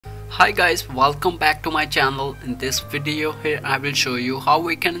Hi guys, welcome back to my channel. In this video here I will show you how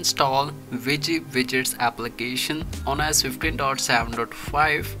we can install Widgy Widgets application on iOS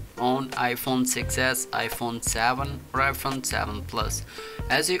 15.7.5 on iPhone 6s, iPhone 7 or iPhone 7 Plus.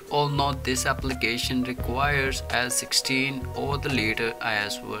 As you all know, this application requires iOS 16 or the later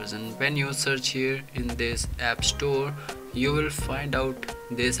iOS version. When you search here in this app store, you will find out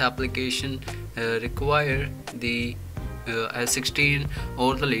this application require the iOS 16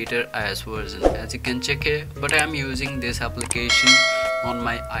 or the later iOS version, as you can check here. But I am using this application on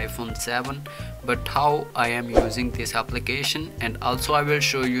my iPhone 7. But how I am using this application, and also I will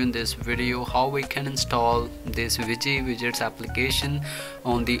show you in this video how we can install this Widgy Widgets application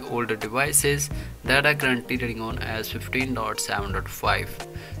on the older devices that are currently running on iOS 15.7.5.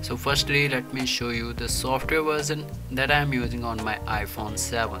 So firstly, let me show you the software version that I am using on my iPhone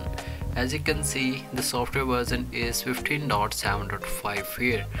 7. As you can see, the software version is 15.7.5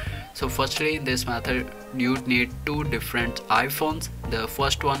 here. So firstly, in this method you need two different iPhones. The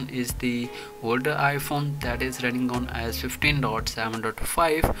first one is the older iPhone that is running on iOS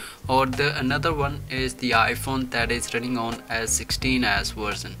 15.7.5, or the another one is the iPhone that is running on iOS 16 as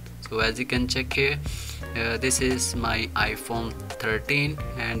version. So as you can check here, this is my iPhone 13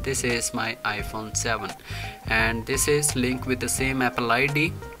 and this is my iPhone 7, and this is linked with the same Apple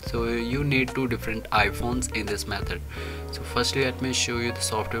ID. So you need two different iPhones in this method. So firstly, let me show you the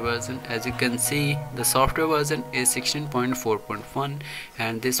software version. As you can see, the software version is 16.4.1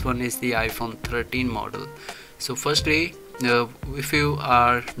 and this one is the iPhone 13 model. So firstly, if you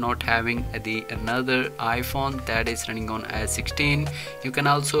are not having the another iPhone that is running on iOS 16, you can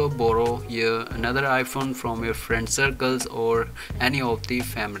also borrow your another iPhone from your friend circles or any of the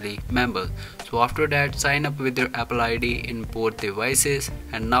family members. So after that, sign up with your Apple ID in both devices,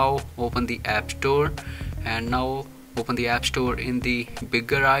 and now open the App Store, and now open the App Store in the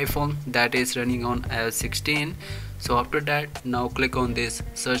bigger iPhone that is running on iOS 16. So after that, now click on this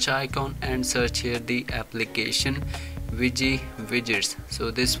search icon and search here the application Widgy Widgets.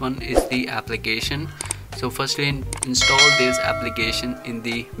 So this one is the application. So firstly, install this application in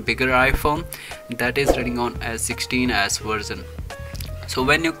the bigger iPhone that is running on iOS 16 as version. So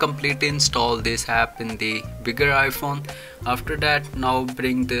when you completely install this app in the bigger iPhone, after that, now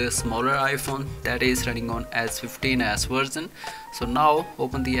bring the smaller iPhone that is running on iOS 15 as version. So now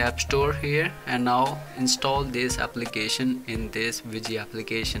open the App Store here and now install this application in this Widgy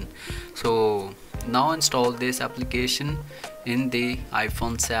application. So now install this application in the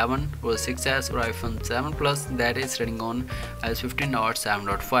iPhone 7 or 6s or iPhone 7 Plus that is running on iOS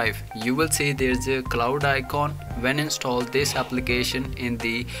 15.7.5. You will see there's a cloud icon. When install this application in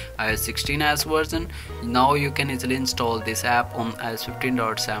the iOS 16 as version, now you can easily install this app on iOS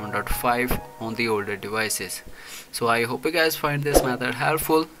 15.7.5 on the older devices. So I hope you guys find this method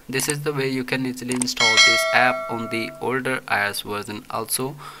helpful. This is the way you can easily install this app on the older iOS version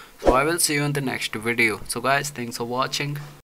also. So I will see you in the next video. So guys, thanks for watching.